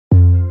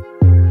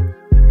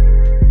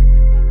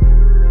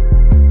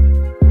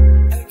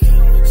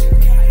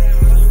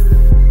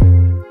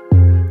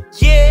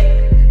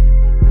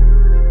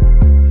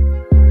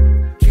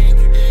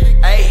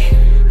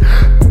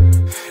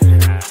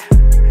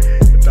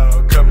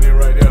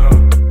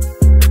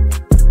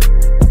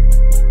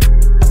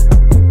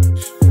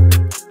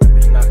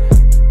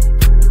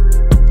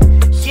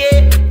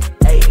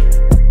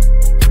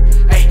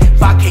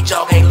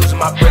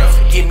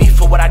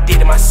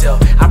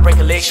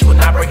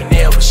like a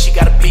nail, but she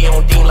gotta be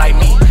on Dean like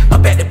me.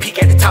 Up at the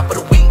peak at the top of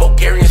the week,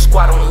 Bulgarian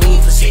squad on the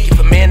lean physique. If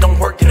a man don't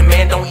work, then a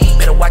man don't eat.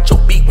 Better watch your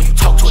beat when you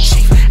talk to a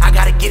chief. I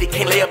gotta get it,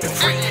 can't lay up and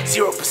free.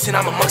 0%,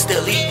 I'm amongst the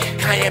elite.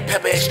 Cayenne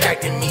pepper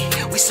extracting me.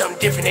 We something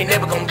different, they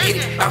never gon' get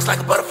it. Bounce like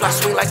a butterfly,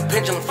 swing like a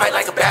pendulum, fight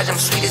like a badge, I'm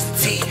sweet as the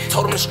tea.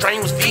 Told him the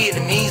strain was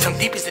Vietnamese, I'm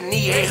deep as the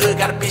knee. Every hood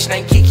got a bitch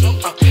named Kiki.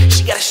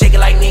 She gotta shake it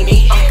like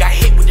Nene. Got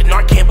hit with the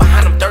Narcan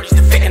behind them 30s,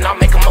 defending, I'll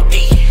make them OD.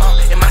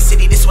 In my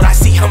city, this what I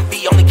see,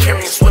 Humvee, only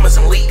carrying swimmers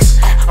and leaks.